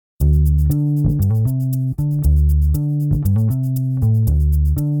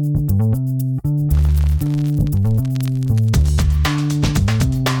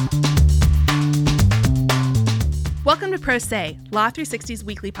Pro Se, Law 360's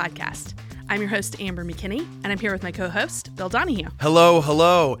weekly podcast. I'm your host, Amber McKinney, and I'm here with my co-host, Bill Donahue.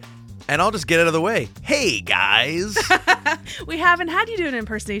 Hello. And I'll just get out of the way. Hey, guys. We haven't had you do an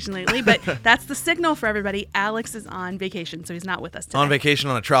impersonation lately, but that's the signal for everybody. Alex is on vacation, so he's not with us today. On vacation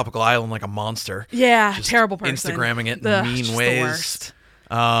on a tropical island like a monster. Yeah, just terrible person. Instagramming it in Ugh, mean just ways. the worst.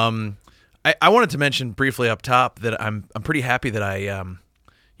 I wanted to mention briefly up top that I'm pretty happy that I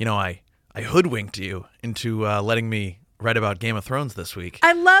hoodwinked you into letting me write about Game of Thrones this week.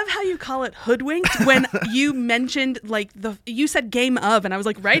 I love how you call it hoodwinked when you mentioned you said game of, and I was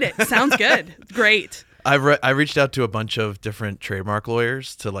like, write it. Sounds good. Great. I reached out to a bunch of different trademark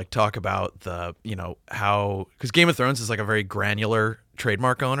lawyers to talk about how, because Game of Thrones is like a very granular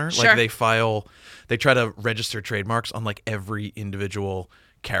trademark owner. Sure. Like they try to register trademarks on like every individual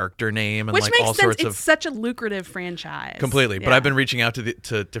character name and Which like makes all sense. sorts It's of such a lucrative franchise. completely. But Yeah. I've been reaching out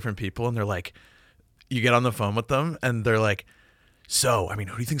to different people and they're like, you get on the phone with them and they're like, so, I mean,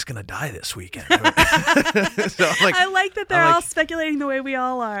 who do you think's going to die this weekend? So I'm like, I like that they're all speculating the way we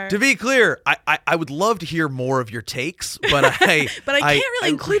all are. to be clear, I would love to hear more of your takes, but I But I can't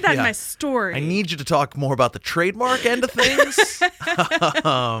really include that in my story. I need you to talk more about the trademark end of things.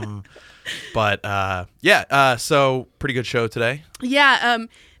 So pretty good show today. Yeah,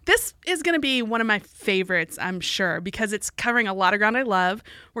 this is going to be one of my favorites, I'm sure, because it's covering a lot of ground I love.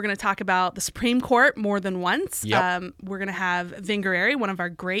 We're going to talk about the Supreme Court more than once. Yep. We're going to have Vin Guerrieri, one of our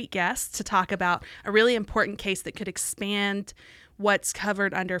great guests, to talk about a really important case that could expand what's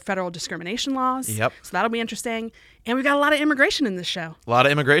covered under federal discrimination laws. Yep. So that'll be interesting. And we've got a lot of immigration in this show. A lot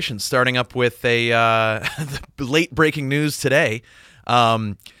of immigration, starting up with the late breaking news today.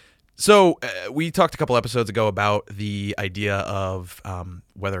 So we talked a couple episodes ago about the idea of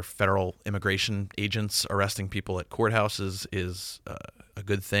whether federal immigration agents arresting people at courthouses is a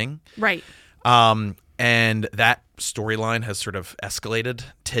good thing. Right. And that storyline has sort of escalated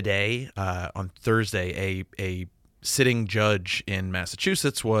today. On Thursday, a sitting judge in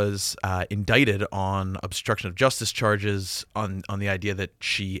Massachusetts was indicted on obstruction of justice charges on the idea that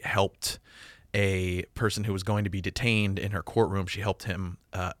she helped a person who was going to be detained in her courtroom. She helped him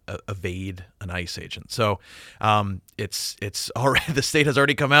evade an ICE agent. So it's already, the state has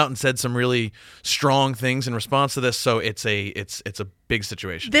already come out and said some really strong things in response to this. So it's a big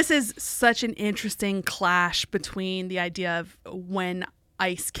situation. This is such an interesting clash between the idea of when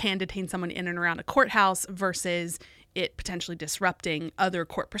ICE can detain someone in and around a courthouse versus it potentially disrupting other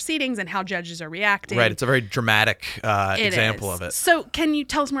court proceedings and how judges are reacting. Right. It's a very dramatic example of it. So can you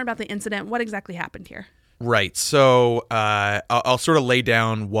tell us more about the incident? What exactly happened here? Right. So I'll sort of lay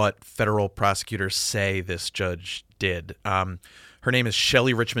down what federal prosecutors say this judge did. Her name is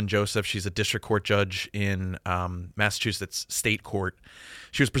Shelley Richmond Joseph. She's a district court judge in Massachusetts State Court.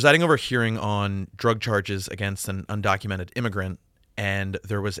 She was presiding over a hearing on drug charges against an undocumented immigrant, and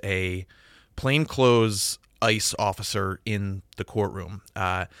there was a plainclothes ICE officer in the courtroom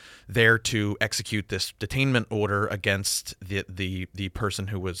there to execute this detainment order against the person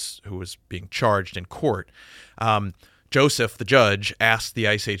who was being charged in court. Joseph, the judge, asked the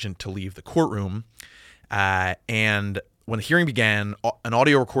ICE agent to leave the courtroom, and when the hearing began, an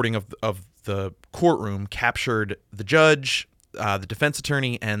audio recording of the courtroom captured the judge, the defense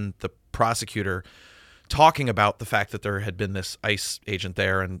attorney, and the prosecutor talking about the fact that there had been this ICE agent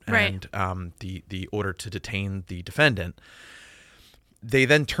there and the order to detain the defendant. They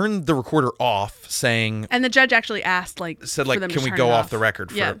then turned the recorder off, saying, and the judge actually asked, said, for them can to we turn go it off the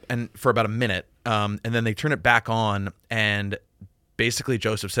record for about a minute? And then they turn it back on, and basically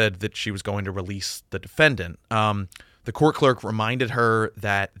Joseph said that she was going to release the defendant. The court clerk reminded her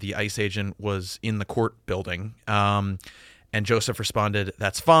that the ICE agent was in the court building. And Joseph responded,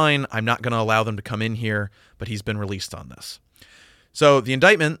 "That's fine. I'm not going to allow them to come in here, but he's been released on this." So the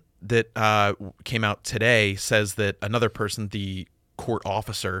indictment that came out today says that another person, the court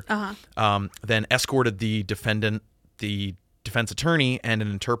officer, then escorted the defendant, the defense attorney, and an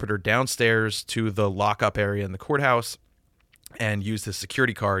interpreter downstairs to the lockup area in the courthouse and used his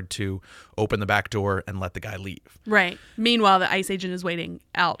security card to open the back door and let the guy leave. Right. Meanwhile, the ICE agent is waiting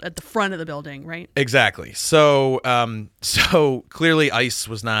out at the front of the building, right? Exactly. So clearly ICE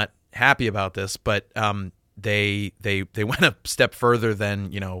was not happy about this, but they went a step further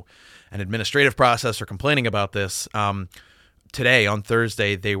than, an administrative process or complaining about this. Today, on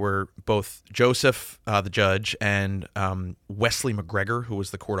Thursday, they were both Joseph, the judge, and Wesley McGregor, who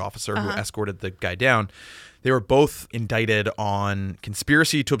was the court officer who escorted the guy down. They were both indicted on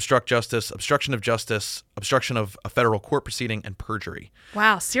conspiracy to obstruct justice, obstruction of justice, obstruction of a federal court proceeding, and perjury.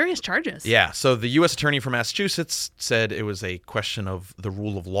 Wow, serious charges. Yeah. So the U.S. Attorney for Massachusetts said it was a question of the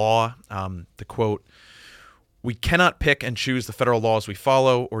rule of law. The quote, We cannot pick and choose the federal laws we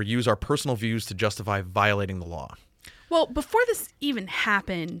follow or use our personal views to justify violating the law. Well, before this even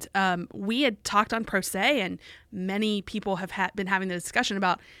happened, we had talked on Pro Se, and many people have been having the discussion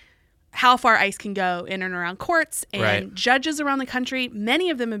about how far ICE can go in and around courts, and Right. judges around the country. Many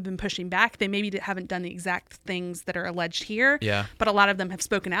of them have been pushing back. They maybe haven't done the exact things that are alleged here, Yeah. but a lot of them have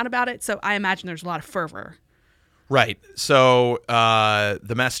spoken out about it. So I imagine there's a lot of fervor. Right. So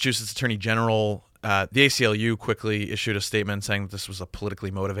the Massachusetts Attorney General, the ACLU, quickly issued a statement saying that this was a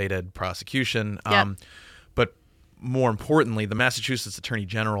politically motivated prosecution. Yep. But more importantly, the Massachusetts Attorney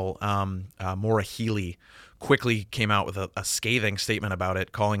General, Maura Healey, quickly came out with a scathing statement about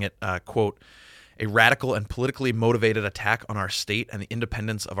it, calling it, quote, a radical and politically motivated attack on our state and the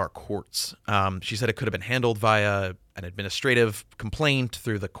independence of our courts. She said it could have been handled via an administrative complaint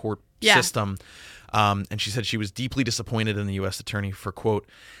through the court system. And she said she was deeply disappointed in the U.S. attorney for, quote,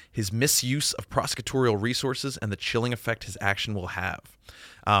 his misuse of prosecutorial resources and the chilling effect his action will have.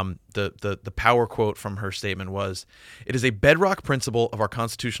 The power quote from her statement was, it is a bedrock principle of our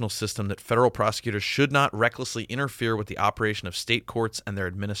constitutional system that federal prosecutors should not recklessly interfere with the operation of state courts and their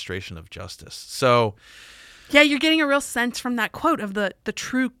administration of justice. So, Yeah, you're getting a real sense from that quote of the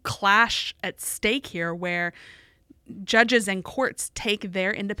true clash at stake here, where judges and courts take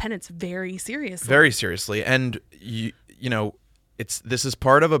their independence very seriously. very seriously. And, you know, this is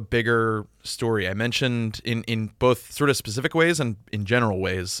part of a bigger story. I mentioned in both sort of specific ways and in general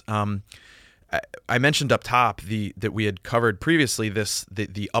ways. I mentioned up top that we had covered previously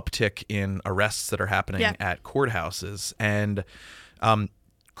the uptick in arrests that are happening at courthouses, and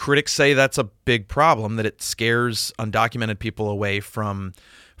critics say that's a big problem, that it scares undocumented people away from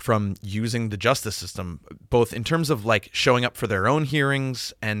using the justice system, both in terms of like showing up for their own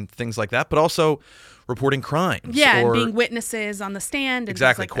hearings and things like that, but also reporting crimes. Yeah, or and being witnesses on the stand. And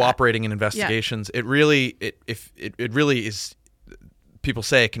exactly, things like cooperating in investigations. It really is. People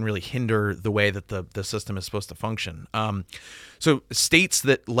say it can really hinder the way that the system is supposed to function. So states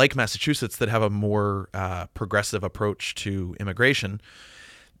that, like Massachusetts, that have a more progressive approach to immigration,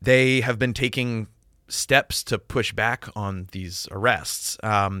 they have been taking steps to push back on these arrests.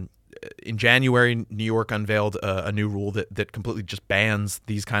 In January, New York unveiled a new rule that completely just bans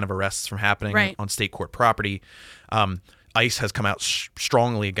these kind of arrests from happening on state court property. ICE has come out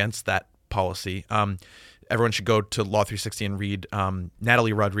strongly against that policy. Everyone should go to Law 360 and read.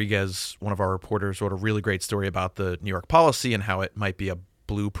 Natalie Rodriguez, one of our reporters, wrote a really great story about the New York policy and how it might be a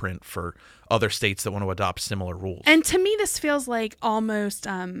blueprint for other states that want to adopt similar rules. And to me, this feels like almost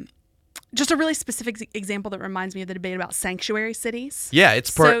just a really specific example that reminds me of the debate about sanctuary cities. Yeah,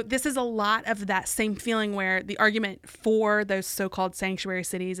 it's part. So this is a lot of that same feeling where the argument for those so-called sanctuary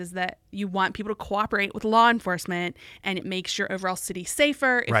cities is that you want people to cooperate with law enforcement, and it makes your overall city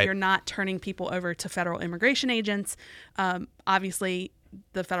safer if you're not turning people over to federal immigration agents. Obviously,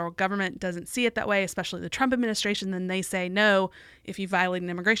 the federal government doesn't see it that way, especially the Trump administration. Then they say, no, if you violate an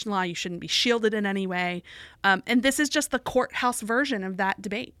immigration law, you shouldn't be shielded in any way. And this is just the courthouse version of that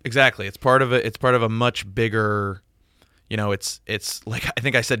debate. Exactly. It's part of a much bigger, it's like, I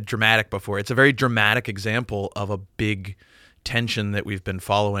think I said dramatic before. It's a very dramatic example of a big tension that we've been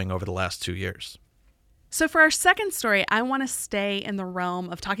following over the last 2 years. So for our second story, I want to stay in the realm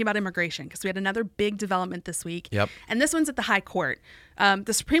of talking about immigration because we had another big development this week. Yep. And this one's at the High Court.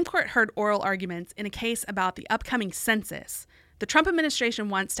 The Supreme Court heard oral arguments in a case about the upcoming census. The Trump administration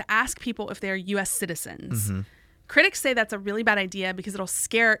wants to ask people if they're U.S. citizens. Mm-hmm. Critics say that's a really bad idea because it'll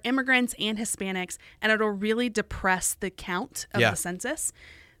scare immigrants and Hispanics, and it'll really depress the count of the census.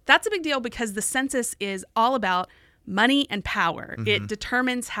 That's a big deal because the census is all about money and power. Mm-hmm. It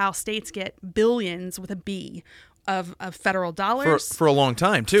determines how states get billions with a B of federal dollars. For a long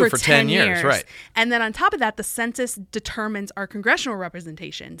time, too, for 10 years. Right. And then on top of that, the census determines our congressional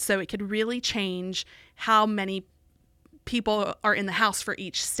representation. So it could really change how many people are in the House for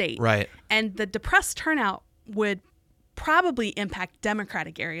each state. Right. And the depressed turnout would probably impact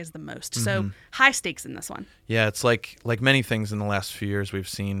Democratic areas the most. Mm-hmm. So high stakes in this one. Yeah, it's like many things in the last few years, we've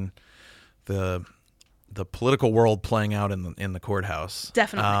seen the political world playing out in the courthouse.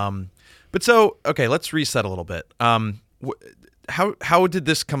 Definitely. But so, okay, let's reset a little bit. How did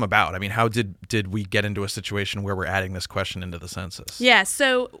this come about? I mean, how did we get into a situation where we're adding this question into the census? Yeah,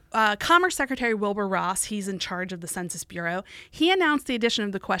 so Commerce Secretary Wilbur Ross, he's in charge of the Census Bureau. He announced the addition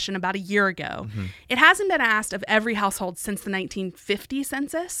of the question about a year ago. Mm-hmm. It hasn't been asked of every household since the 1950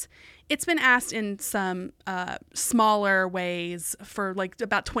 census. It's been asked in some smaller ways for like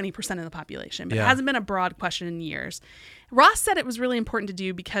about 20% of the population, but it hasn't been a broad question in years. Ross said it was really important to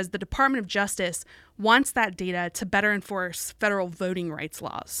do because the Department of Justice wants that data to better enforce federal voting rights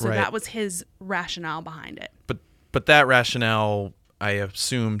laws. So that was his rationale behind it. But that rationale, I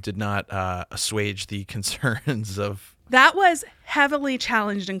assume, did not assuage the concerns of... That was heavily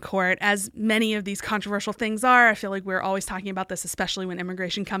challenged in court, as many of these controversial things are. I feel like we're always talking about this, especially when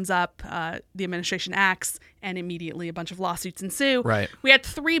immigration comes up. The administration acts, and immediately a bunch of lawsuits ensue. Right. We had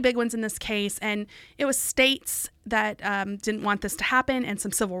 3 big ones in this case, and it was states that didn't want this to happen and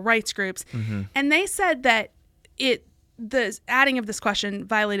some civil rights groups. Mm-hmm. And they said that the adding of this question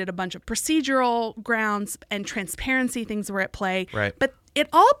violated a bunch of procedural grounds and transparency things were at play. Right. But it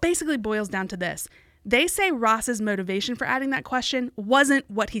all basically boils down to this. They say Ross's motivation for adding that question wasn't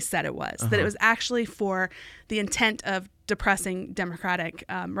what he said it was, that it was actually for the intent of depressing Democratic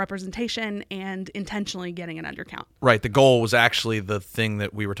representation and intentionally getting an undercount. Right. The goal was actually the thing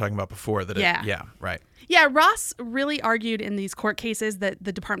that we were talking about before. Right. Yeah, Ross really argued in these court cases that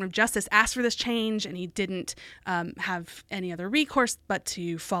the Department of Justice asked for this change and he didn't have any other recourse but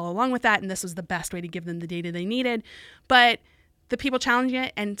to follow along with that, and this was the best way to give them the data they needed. But the people challenging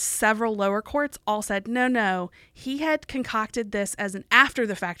it and several lower courts all said, no, he had concocted this as an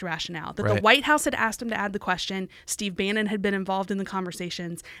after-the-fact rationale, that the White House had asked him to add the question, Steve Bannon had been involved in the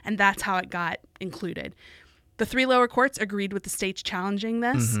conversations, and that's how it got included. The 3 lower courts agreed with the states challenging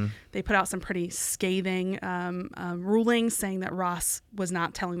this. Mm-hmm. They put out some pretty scathing rulings saying that Ross was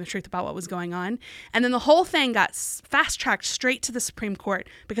not telling the truth about what was going on. And then the whole thing got fast-tracked straight to the Supreme Court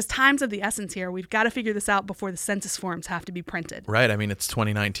because time's of the essence here. We've got to figure this out before the census forms have to be printed. Right. I mean, it's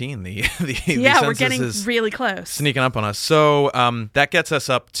 2019. The we're getting really close. Sneaking up on us. So that gets us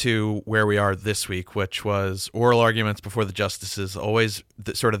up to where we are this week, which was oral arguments before the justices, always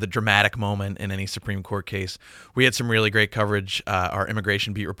sort of the dramatic moment in any Supreme Court case. We had some really great coverage. Our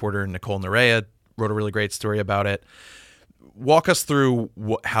immigration beat reporter, Nicole Nerea, wrote a really great story about it. Walk us through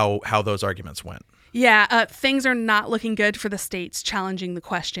how those arguments went. Yeah, things are not looking good for the states challenging the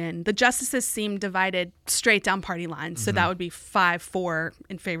question. The justices seem divided straight down party lines. So that would be 5-4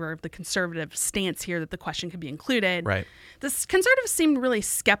 in favor of the conservative stance here that the question could be included. Right. The conservatives seemed really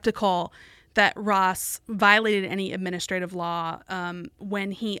skeptical that Ross violated any administrative law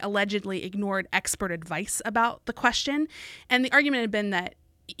when he allegedly ignored expert advice about the question. And the argument had been that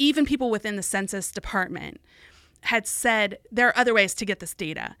even people within the Census Department had said there are other ways to get this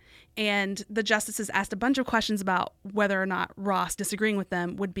data. And the justices asked a bunch of questions about whether or not Ross, disagreeing with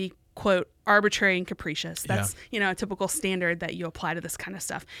them, would be, quote, arbitrary and capricious. That's, a typical standard that you apply to this kind of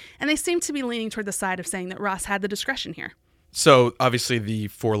stuff. And they seem to be leaning toward the side of saying that Ross had the discretion here. So obviously the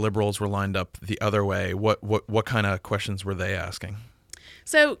 4 liberals were lined up the other way. What kind of questions were they asking?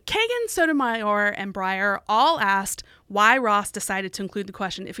 So Kagan, Sotomayor, and Breyer all asked why Ross decided to include the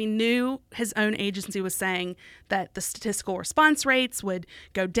question if he knew his own agency was saying that the statistical response rates would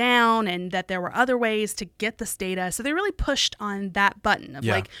go down and that there were other ways to get this data. So they really pushed on that button of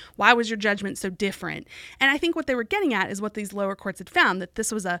why was your judgment so different? And I think what they were getting at is what these lower courts had found, that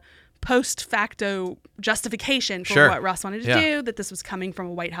this was a post facto justification for what Ross wanted to do, that this was coming from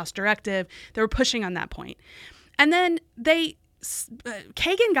a White House directive. They were pushing on that point. And then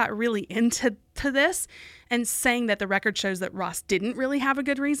Kagan got really into this and saying that the record shows that Ross didn't really have a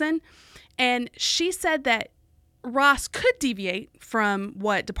good reason. And she said that Ross could deviate from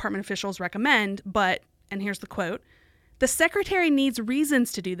what department officials recommend, but, and here's the quote, "The secretary needs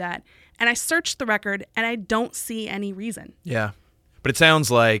reasons to do that. And I searched the record and I don't see any reason." Yeah. But it sounds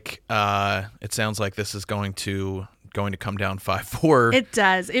like this is going to come down 5-4. It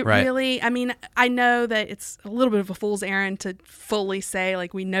does. It really, I mean, I know that it's a little bit of a fool's errand to fully say,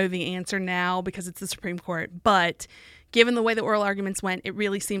 like, we know the answer now because it's the Supreme Court. But given the way the oral arguments went, it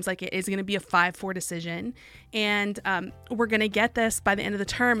really seems like it is going to be a 5-4 decision. And we're going to get this by the end of the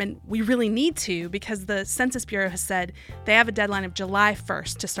term. And we really need to, because the Census Bureau has said they have a deadline of July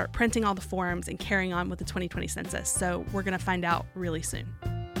 1st to start printing all the forms and carrying on with the 2020 census. So we're going to find out really soon.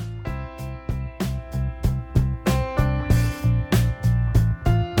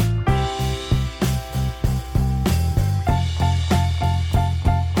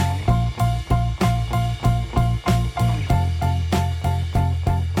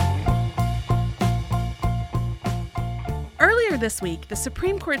 This week, the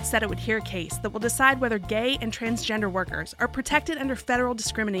Supreme Court said it would hear a case that will decide whether gay and transgender workers are protected under federal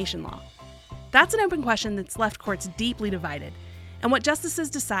discrimination law. That's an open question that's left courts deeply divided, and what justices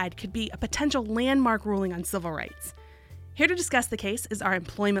decide could be a potential landmark ruling on civil rights. Here to discuss the case is our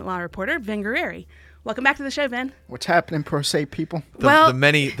employment law reporter, Vin Guerrieri. Welcome back to the show, Vin. What's happening, pro se people? The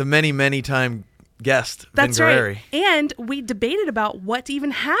many time guest, That's Vin Guerreri. right. And we debated about what to even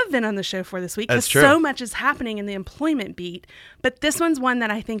have Vin on the show for this week because That's true. so much is happening in the employment beat. But this one's one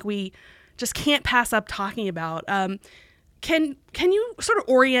that I think we just can't pass up talking about. Can you sort of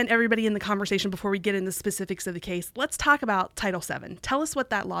orient everybody in the conversation before we get into the specifics of the case? Let's talk about Title VII. Tell us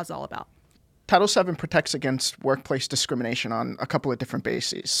what that law is all about. Title VII protects against workplace discrimination on a couple of different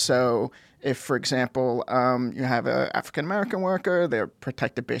bases. So if, for example, you have an African-American worker, they're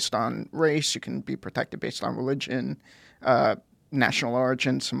protected based on race. You can be protected based on religion, national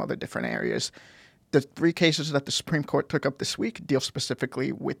origin, some other different areas. The 3 cases that the Supreme Court took up this week deal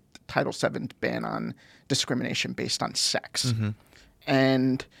specifically with Title VII's ban on discrimination based on sex. Mm-hmm.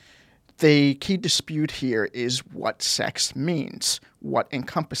 And the key dispute here is what sex means, what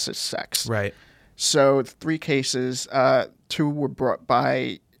encompasses sex. Right. So 3 cases, 2 were brought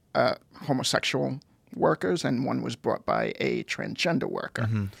by homosexual workers and 1 was brought by a transgender worker.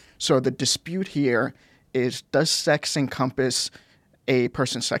 Mm-hmm. So the dispute here is, does sex encompass a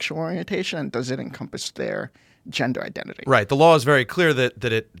person's sexual orientation and does it encompass their gender identity? Right. The law is very clear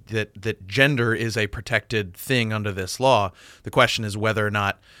that gender is a protected thing under this law. The question is whether or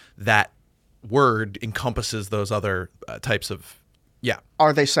not that word encompasses those other types of,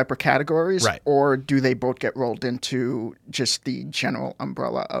 Are they separate categories? Right. Or do they both get rolled into just the general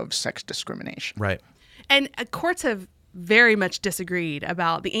umbrella of sex discrimination? Right. And courts have very much disagreed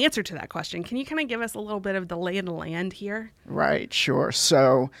about the answer to that question. Can you kind of give us a little bit of the lay of the land here? Right, sure.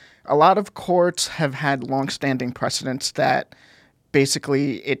 So a lot of courts have had longstanding precedents that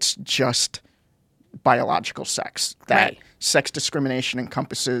basically it's just biological sex, that Right. sex discrimination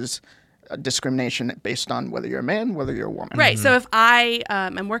encompasses discrimination based on whether you're a man, whether you're a woman. Right. So if I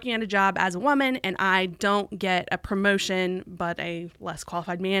am working at a job as a woman and I don't get a promotion, but a less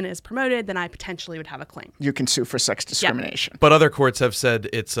qualified man is promoted, then I potentially would have a claim. You can sue for sex discrimination. But other courts have said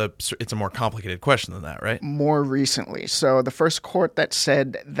it's a more complicated question than that, right? More recently. So the first court that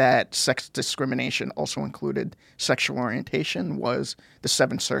said that sex discrimination also included sexual orientation was the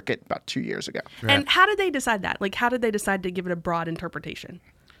Seventh Circuit about 2 years ago. Right. And how did they decide that? Like, how did they decide to give it a broad interpretation?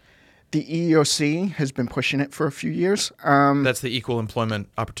 The EEOC has been pushing it for a few years. That's the Equal Employment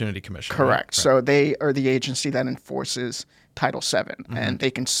Opportunity Commission. Correct. Right? So they are the agency that enforces Title VII, and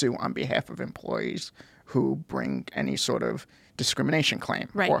they can sue on behalf of employees who bring any sort of discrimination claim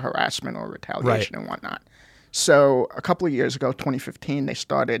Right. or harassment or retaliation and whatnot. So a couple of years ago, 2015, they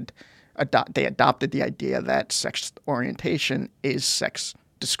adopted the idea that sex orientation is sex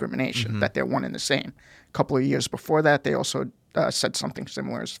discrimination, that they're one and the same. A couple of years before that, they also said something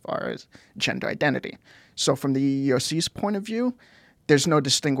similar as far as gender identity. So from the EEOC's point of view, there's no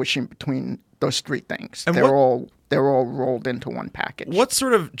distinguishing between those 3 things. And they're all rolled into one package. What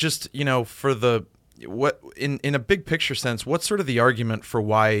sort of just, for the in a big picture sense, what's sort of the argument for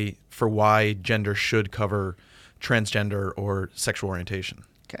why gender should cover transgender or sexual orientation?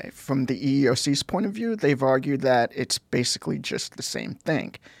 Okay, from the EEOC's point of view, they've argued that it's basically just the same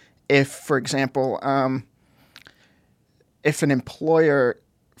thing. If, for example, if an employer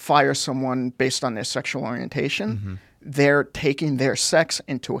fires someone based on their sexual orientation, they're taking their sex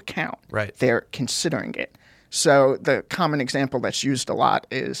into account. Right. They're considering it. So the common example that's used a lot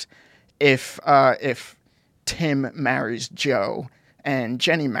is if Tim marries Joe and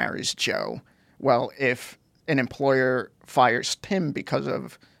Jenny marries Joe, well, if an employer fires Tim because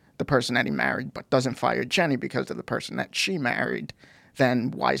of the person that he married but doesn't fire Jenny because of the person that she married,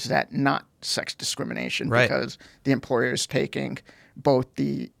 then why is that not sex discrimination? Right. Because the employer is taking both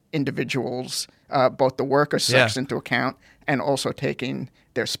the individuals, both the worker's sex into account and also taking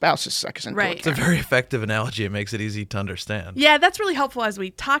their spouse's sex into Right. It's a account. very effective analogy. It makes it easy to understand. Yeah, that's really helpful as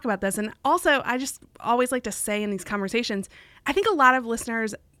we talk about this. And also, I just always like to say in these conversations, I think a lot of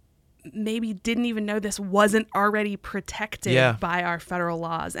listeners maybe didn't even know this wasn't already protected by our federal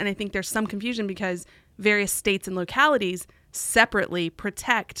laws. And I think there's some confusion because various states and localities separately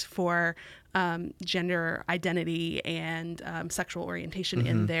protect for gender identity and sexual orientation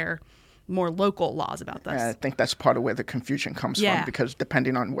in their more local laws about this. I think that's part of where the confusion comes Yeah. from, because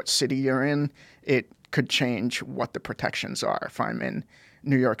depending on what city you're in, it could change what the protections are. If I'm in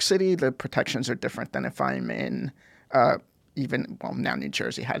New York City, the protections are different than if I'm in now New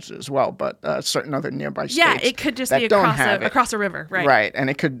Jersey has it as well, but certain other nearby states. Yeah, it could just that be don't have it. across a river, right? Right, and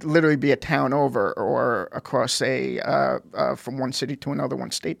it could literally be a town over or across from one city to another,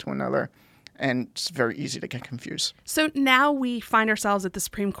 one state to another, and it's very easy to get confused. So now we find ourselves at the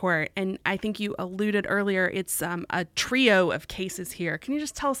Supreme Court, and I think you alluded earlier, it's a trio of cases here. Can you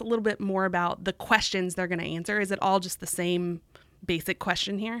just tell us a little bit more about the questions they're going to answer? Is it all just the same basic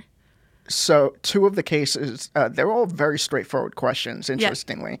question here? So 2 of the cases, they're all very straightforward questions,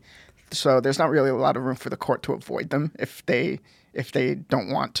 interestingly. So there's not really a lot of room for the court to avoid them if they don't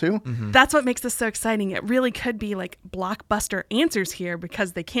want to. That's what makes this so exciting. It really could be like blockbuster answers here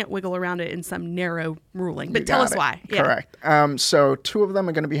because they can't wiggle around it in some narrow ruling. But tell us why. Correct. So 2 of them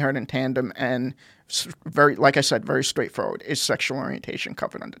are going to be heard in tandem, and very, like I said, very straightforward. Is sexual orientation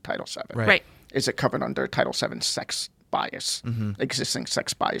covered under Title VII? Right. Is it covered under Title VII sex bias, existing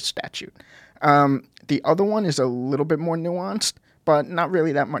sex bias statute? The other one is a little bit more nuanced, but not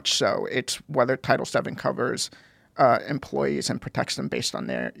really that much so. It's whether Title VII covers employees and protects them based on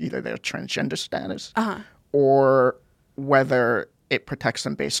either their transgender status or whether it protects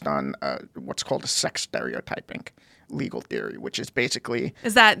them based on what's called a sex stereotyping legal theory, which is basically...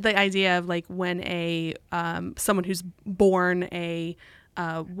 Is that the idea of like when someone who's born a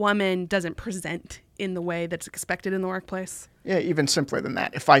woman doesn't present in the way that's expected in the workplace? Yeah, even simpler than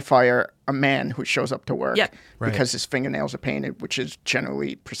that. If I fire a man who shows up to work because his fingernails are painted, which is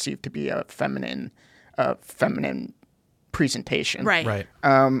generally perceived to be a feminine presentation, right.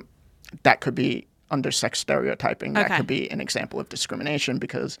 That could be under sex stereotyping. That could be an example of discrimination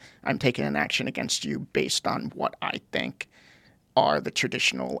because I'm taking an action against you based on what I think are the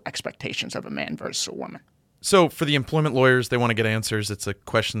traditional expectations of a man versus a woman. So for the employment lawyers, they want to get answers. It's a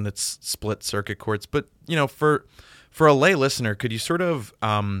question that's split circuit courts. But, for a lay listener, could you sort of,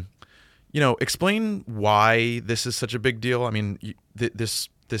 explain why this is such a big deal? I mean, this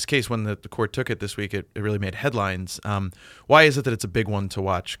case, when the court took it this week, it really made headlines. Why is it that it's a big one to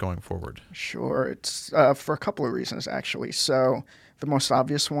watch going forward? Sure. It's for a couple of reasons, actually. So the most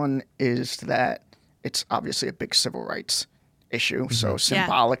obvious one is that it's obviously a big civil rights issue. So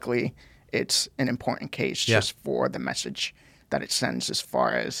symbolically, it's an important case just for the message that it sends as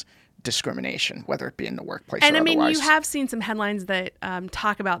far as discrimination, whether it be in the workplace or otherwise. And I mean, you have seen some headlines that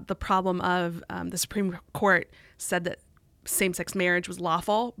talk about the problem of the Supreme Court said that same-sex marriage was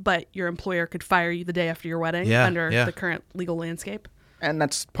lawful, but your employer could fire you the day after your wedding under the current legal landscape. And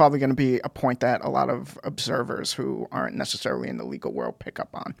that's probably going to be a point that a lot of observers who aren't necessarily in the legal world pick up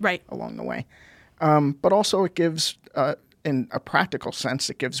on along the way. But also it gives, in a practical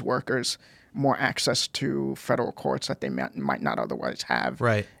sense, it gives workers more access to federal courts that they might not otherwise have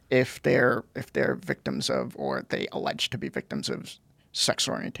if they're victims of, or they allege to be victims of, sex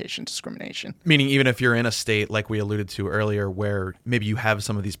orientation discrimination. Meaning even if you're in a state like we alluded to earlier where maybe you have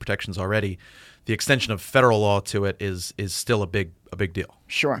some of these protections already, the extension of federal law to it is still a big deal.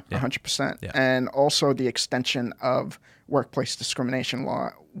 Sure, 100%. Yeah. And also the extension of workplace discrimination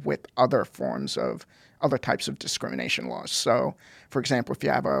law with other types of discrimination laws. So, for example, if you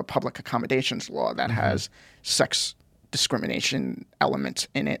have a public accommodations law that has sex discrimination elements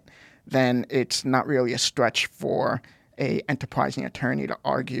in it, then it's not really a stretch for a enterprising attorney to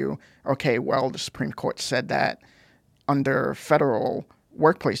argue, okay, well, the Supreme Court said that under federal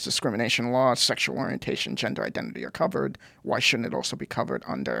workplace discrimination law, sexual orientation, gender identity are covered. Why shouldn't it also be covered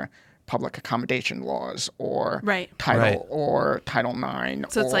under public accommodation laws or Title or Title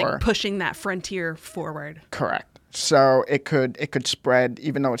IX? So it's like pushing that frontier forward. Correct. So it could spread,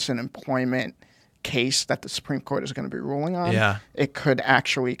 even though it's an employment case that the Supreme Court is going to be ruling on. It could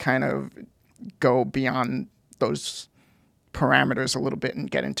actually kind of go beyond those parameters a little bit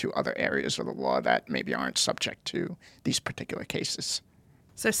and get into other areas of the law that maybe aren't subject to these particular cases.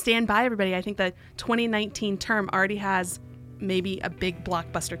 So stand by, everybody. I think the 2019 term already has maybe a big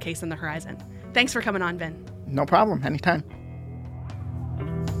blockbuster case on the horizon. Thanks for coming on, Vin. No problem. Anytime.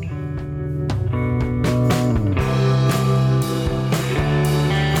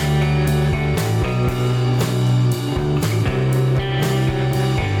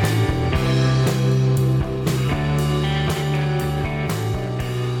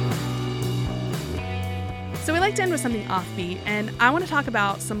 To end with something offbeat, and I want to talk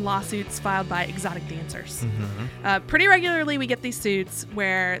about some lawsuits filed by exotic dancers. Pretty regularly we get these suits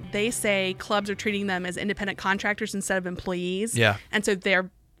where they say clubs are treating them as independent contractors instead of employees, and so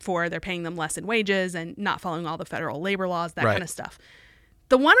therefore they're paying them less in wages and not following all the federal labor laws, that kind of stuff.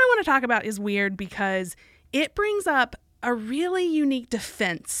 The one I want to talk about is weird because it brings up a really unique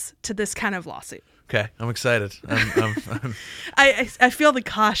defense to this kind of lawsuit. Okay, I'm excited. I feel the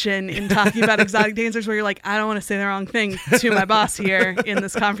caution in talking about exotic dancers where you're like, I don't want to say the wrong thing to my boss here in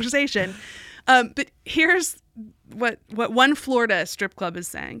this conversation. But here's what one Florida strip club is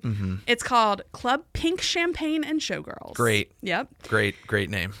saying. It's called Club Pink Champagne and Showgirls. Great. Yep. Great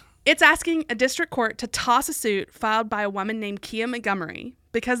name. It's asking a district court to toss a suit filed by a woman named Kia Montgomery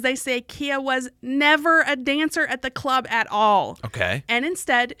because they say Kia was never a dancer at the club at all. Okay. And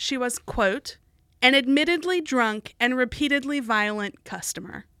instead, she was, quote, an admittedly drunk and repeatedly violent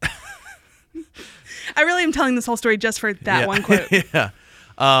customer. I really am telling this whole story just for that one quote. Yeah.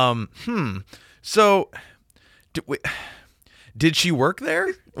 So, did she work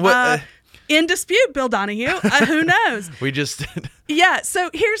there? In dispute, Bill Donahue. Who knows? We just Yeah. So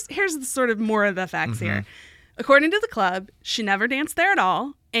here's the sort of more of the facts here. According to the club, she never danced there at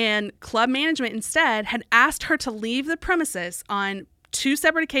all, and club management instead had asked her to leave the premises on 2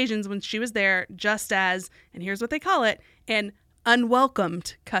 separate occasions when she was there, just as, and here's what they call it, an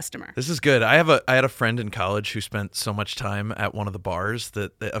unwelcomed customer. This is good. I had a friend in college who spent so much time at one of the bars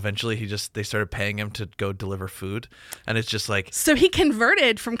that eventually they started paying him to go deliver food, and it's just like, So he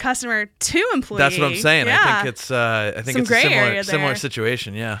converted from customer to employee. that's what I'm saying. Yeah. I think it's gray a area similar there.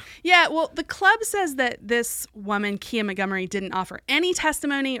 situation. Yeah. Yeah, well, the club says that this woman, Kia Montgomery, didn't offer any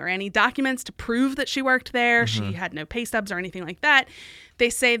testimony or any documents to prove that she worked there. She had no pay stubs or anything like that. They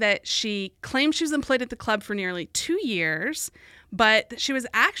say that she claimed she was employed at the club for nearly 2 years, but that she was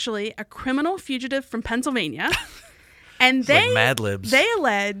actually a criminal fugitive from Pennsylvania. And like Mad Libs. They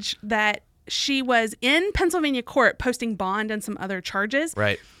allege that she was in Pennsylvania court posting bond and some other charges.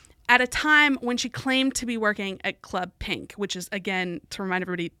 Right. At a time when she claimed to be working at Club Pink, which is, again, to remind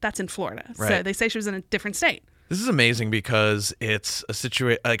everybody, that's in Florida. Right. So they say she was in a different state. This is amazing because it's a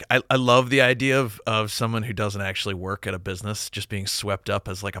situation, like, I love the idea of someone who doesn't actually work at a business just being swept up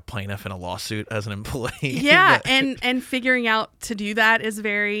as like a plaintiff in a lawsuit as an employee. Yeah, and figuring out to do that is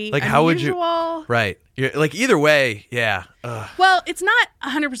very like, unusual. how would you, right. Like, either way, yeah. Well, it's not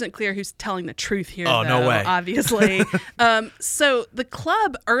 100% clear who's telling the truth here, Oh, though, no way. obviously. So the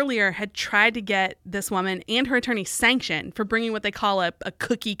club earlier had tried to get this woman and her attorney sanctioned for bringing what they call a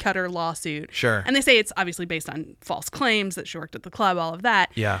cookie cutter lawsuit. Sure. And they say it's obviously based on false claims that she worked at the club, all of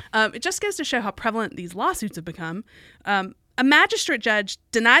that. Yeah. It just goes to show how prevalent these lawsuits have become. A magistrate judge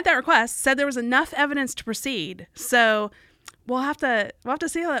denied that request, said there was enough evidence to proceed. So we'll have to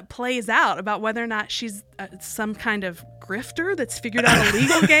see how that plays out about whether or not she's some kind of grifter that's figured out a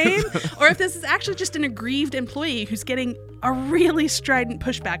legal game, or if this is actually just an aggrieved employee who's getting a really strident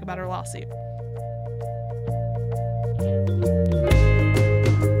pushback about her lawsuit.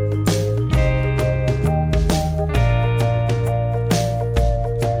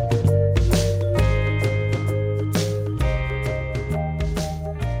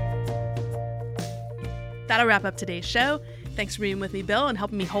 That'll wrap up today's show. Thanks for being with me, Bill, and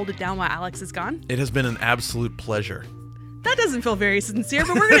helping me hold it down while Alex is gone. It has been an absolute pleasure. That doesn't feel very sincere,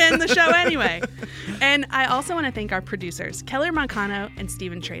 but we're going to end the show anyway. And I also want to thank our producers, Kelly Moncano and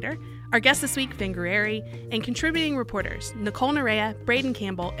Stephen Trader, our guest this week, Vin Guerrieri, and contributing reporters, Nicole Nerea, Braden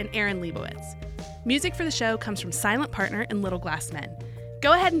Campbell, and Aaron Leibowitz. Music for the show comes from Silent Partner and Little Glass Men.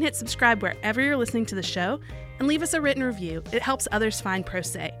 Go ahead and hit subscribe wherever you're listening to the show, and leave us a written review. It helps others find Pro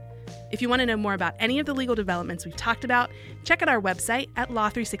Se. If you want to know more about any of the legal developments we've talked about, check out our website at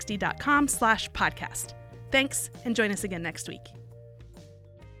law360.com/podcast. Thanks, and join us again next week.